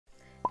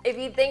If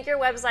you think your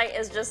website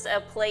is just a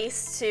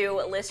place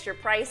to list your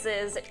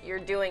prices, you're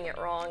doing it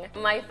wrong.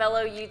 My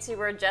fellow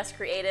YouTuber Just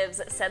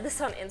Creatives said this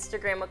on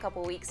Instagram a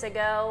couple weeks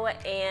ago,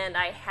 and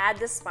I had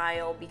to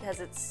smile because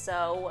it's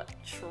so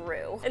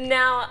true.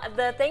 Now,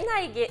 the thing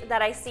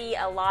that I see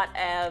a lot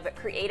of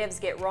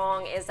creatives get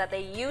wrong is that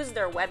they use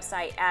their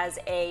website as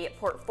a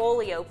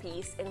portfolio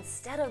piece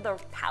instead of the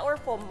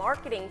powerful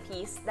marketing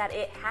piece that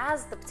it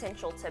has the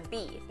potential to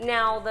be.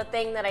 Now, the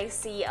thing that I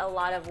see a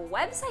lot of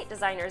website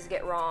designers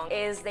get wrong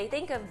is they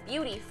think of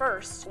beauty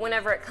first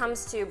whenever it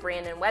comes to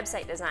brand and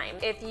website design.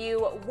 If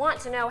you want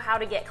to know how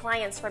to get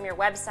clients from your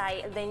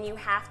website, then you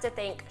have to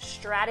think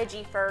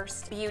strategy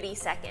first, beauty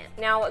second.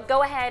 Now,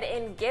 go ahead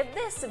and give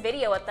this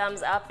video a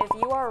thumbs up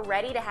if you are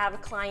ready to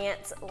have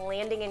clients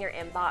landing in your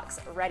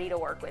inbox, ready to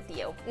work with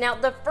you. Now,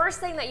 the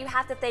first thing that you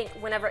have to think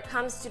whenever it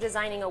comes to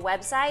designing a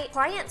website,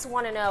 clients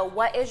want to know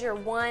what is your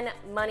one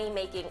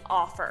money-making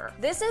offer.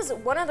 This is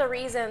one of the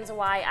reasons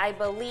why I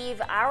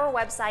believe our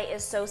website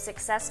is so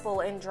successful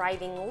in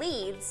driving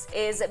leads,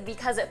 is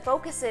because it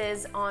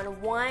focuses on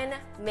one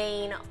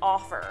main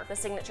offer, the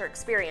signature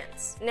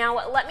experience.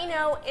 Now, let me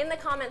know in the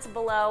comments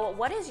below,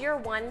 what is your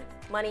one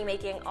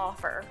money-making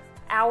offer?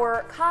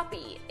 Our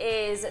copy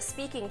is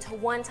speaking to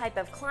one type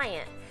of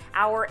client.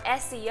 Our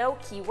SEO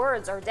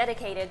keywords are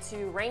dedicated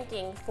to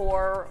ranking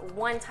for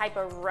one type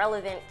of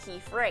relevant key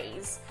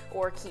phrase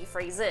or key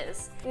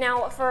phrases.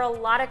 Now, for a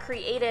lot of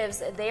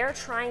creatives, they're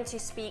trying to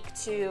speak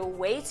to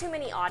way too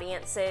many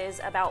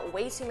audiences about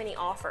way too many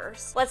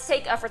offers. Let's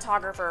take a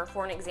photographer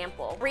for an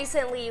example.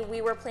 Recently,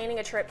 we were planning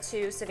a trip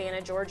to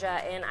Savannah,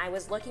 Georgia, and I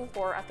was looking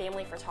for a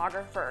family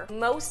photographer.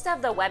 Most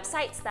of the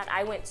websites that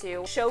I went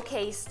to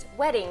showcased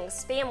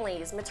weddings,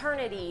 families,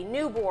 maternity,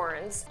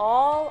 newborns,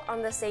 all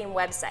on the same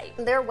website.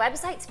 Their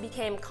websites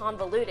became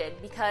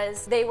convoluted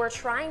because they were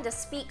trying to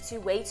speak to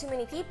way too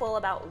many people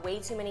about way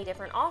too many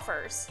different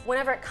offers.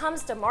 Whenever it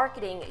comes to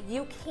marketing,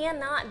 you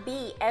cannot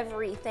be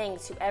everything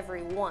to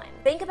everyone.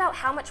 Think about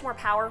how much more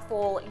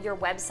powerful your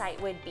website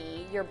would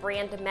be, your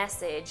brand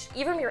message,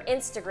 even your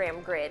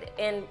Instagram grid,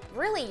 and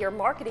really your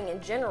marketing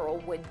in general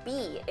would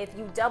be if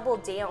you double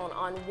down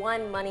on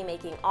one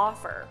money-making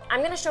offer.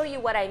 I'm gonna show you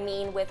what I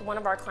mean with one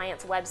of our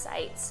clients'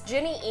 websites.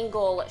 Jenny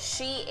Engel,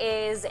 she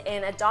is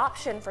an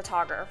adoption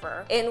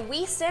photographer, and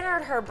we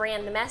centered her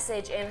brand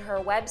message in her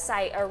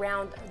website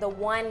around the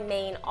one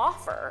main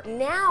offer.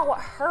 Now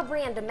her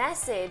brand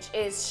message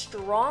is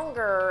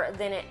stronger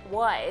than it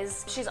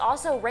was. She's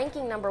also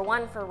ranking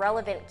 #1 for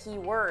relevant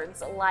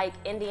keywords like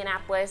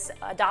Indianapolis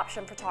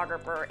adoption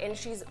photographer, and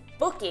she's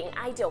booking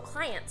ideal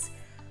clients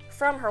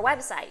from her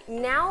website.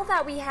 Now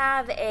that we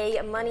have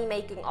a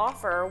money-making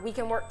offer, we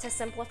can work to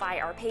simplify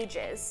our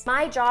pages.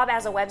 My job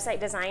as a website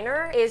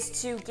designer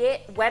is to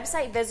get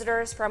website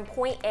visitors from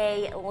point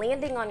A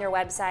landing on your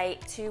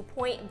website to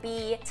point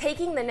B,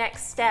 taking the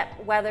next step,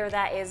 whether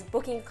that is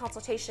booking a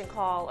consultation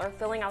call or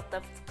filling out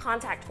the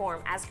contact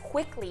form as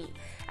quickly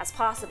as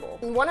possible.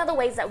 And one of the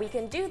ways that we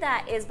can do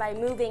that is by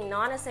moving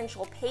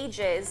non-essential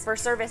pages for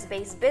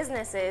service-based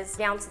businesses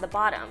down to the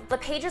bottom. The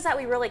pages that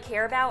we really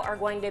care about are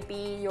going to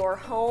be your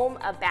home,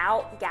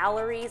 about,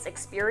 galleries,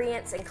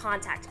 experience, and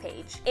contact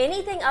page.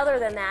 Anything other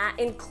than that,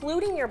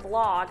 including your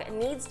blog,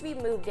 needs to be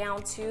moved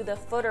down to the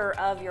footer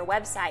of your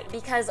website,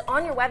 because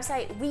on your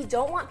website, we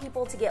don't want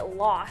people to get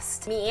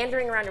lost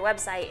meandering around your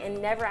website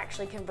and never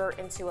actually convert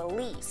into a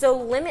lead. So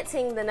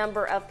limiting the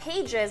number of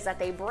pages that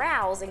they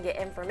browse and get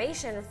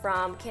information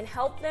from can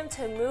help them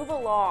to move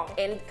along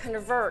and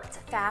convert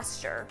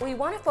faster. We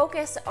want to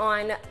focus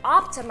on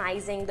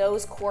optimizing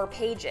those core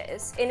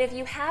pages. And if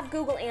you have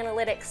Google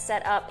Analytics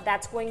set up,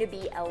 that's going to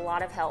be a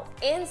lot of help.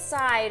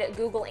 Inside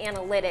Google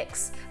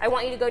Analytics, I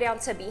want you to go down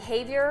to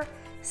behavior,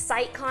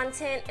 site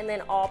content, and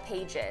then all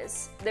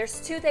pages.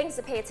 There's two things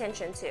to pay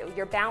attention to: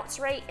 your bounce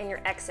rate and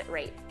your exit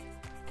rate.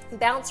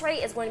 Bounce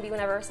rate is going to be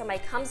whenever somebody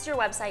comes to your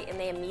website and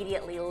they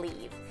immediately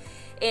leave.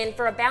 And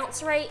for a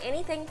bounce rate,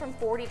 anything from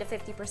 40 to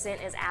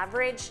 50% is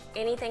average.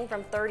 Anything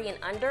from 30 and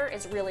under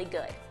is really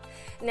good.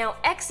 Now,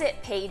 exit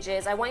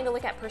pages, I want you to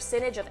look at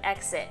percentage of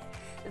exit.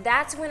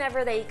 That's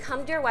whenever they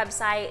come to your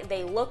website,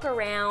 they look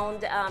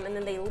around, and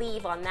then they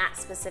leave on that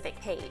specific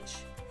page.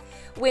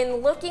 When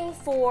looking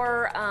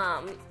for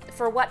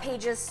what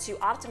pages to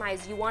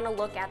optimize, you want to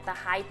look at the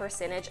high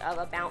percentage of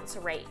a bounce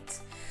rate.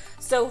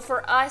 So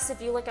for us, if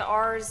you look at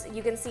ours,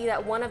 you can see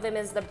that one of them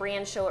is the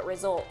brand show it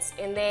results,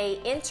 and they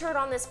entered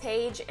on this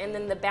page and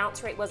then the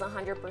bounce rate was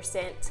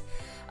 100%.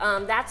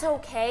 That's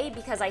okay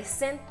because I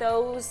sent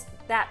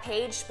that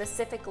page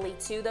specifically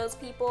to those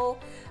people,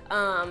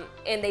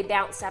 and they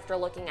bounced after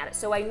looking at it.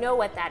 So I know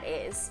what that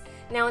is.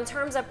 Now, in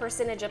terms of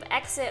percentage of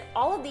exit,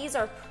 all of these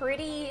are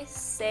pretty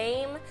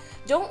same.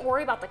 Don't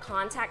worry about the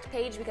contact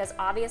page, because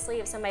obviously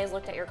if somebody's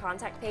looked at your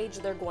contact page,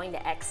 they're going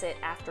to exit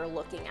after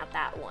looking at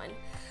that one.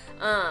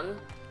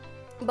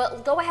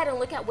 But go ahead and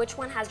look at which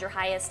one has your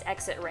highest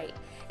exit rate.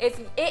 If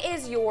it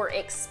is your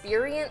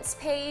experience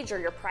page or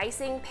your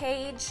pricing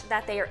page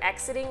that they are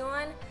exiting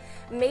on,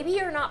 maybe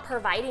you're not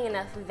providing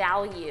enough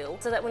value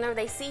so that whenever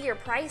they see your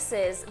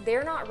prices,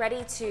 they're not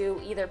ready to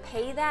either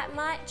pay that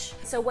much.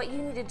 So what you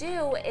need to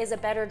do is a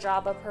better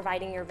job of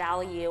providing your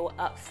value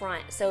up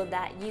front so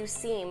that you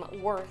seem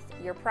worth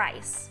your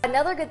price.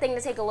 Another good thing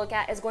to take a look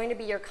at is going to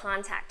be your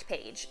contact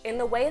page. And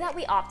the way that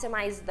we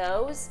optimize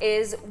those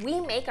is we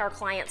make our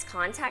clients'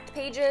 contact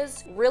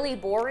pages really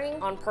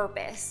boring on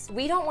purpose.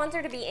 We don't want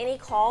there to be any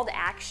call to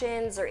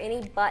actions or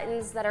any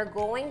buttons that are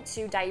going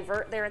to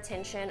divert their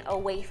attention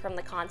away from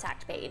the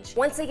contact page.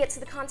 Once they get to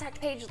the contact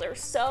page, they're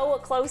so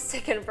close to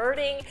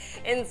converting,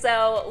 and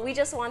so we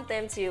just want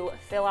them to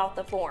fill out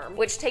the form,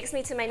 which takes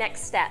me to my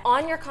next step.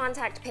 On your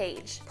contact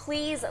page,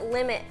 please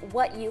limit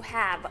what you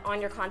have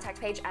on your contact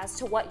page as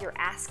to what you're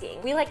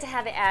asking. We like to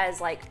have it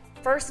as like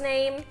first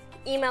name,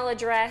 email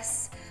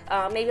address,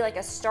 maybe like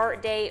a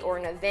start date or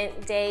an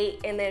event date,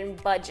 and then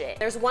budget.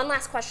 There's one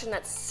last question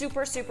that's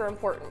super, super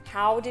important.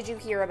 How did you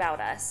hear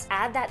about us?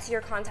 Add that to your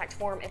contact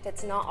form if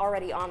it's not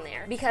already on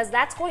there, because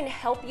that's going to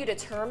help you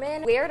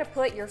determine where to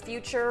put your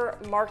future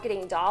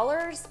marketing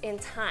dollars and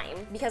time,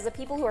 because the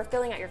people who are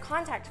filling out your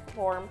contact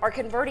form are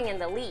converting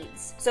into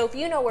leads. So if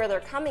you know where they're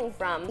coming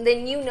from,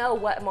 then you know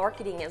what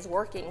marketing is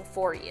working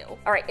for you.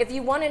 All right, if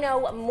you want to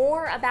know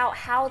more about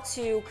how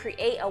to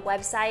create a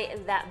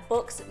website that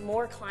books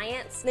more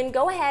clients, then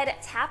go ahead,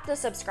 tap the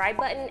subscribe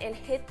button and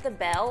hit the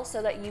bell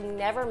so that you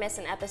never miss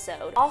an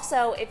episode.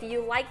 Also, if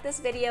you like this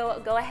video,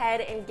 go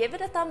ahead and give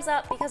it a thumbs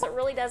up because it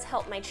really does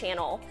help my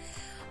channel.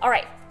 All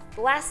right,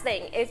 last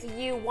thing, if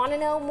you want to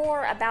know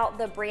more about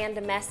the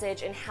brand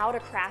message and how to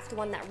craft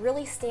one that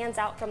really stands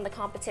out from the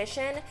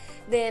competition,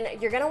 then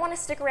you're going to want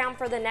to stick around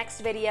for the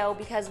next video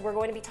because we're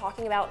going to be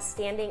talking about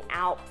standing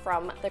out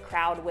from the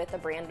crowd with a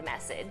brand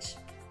message.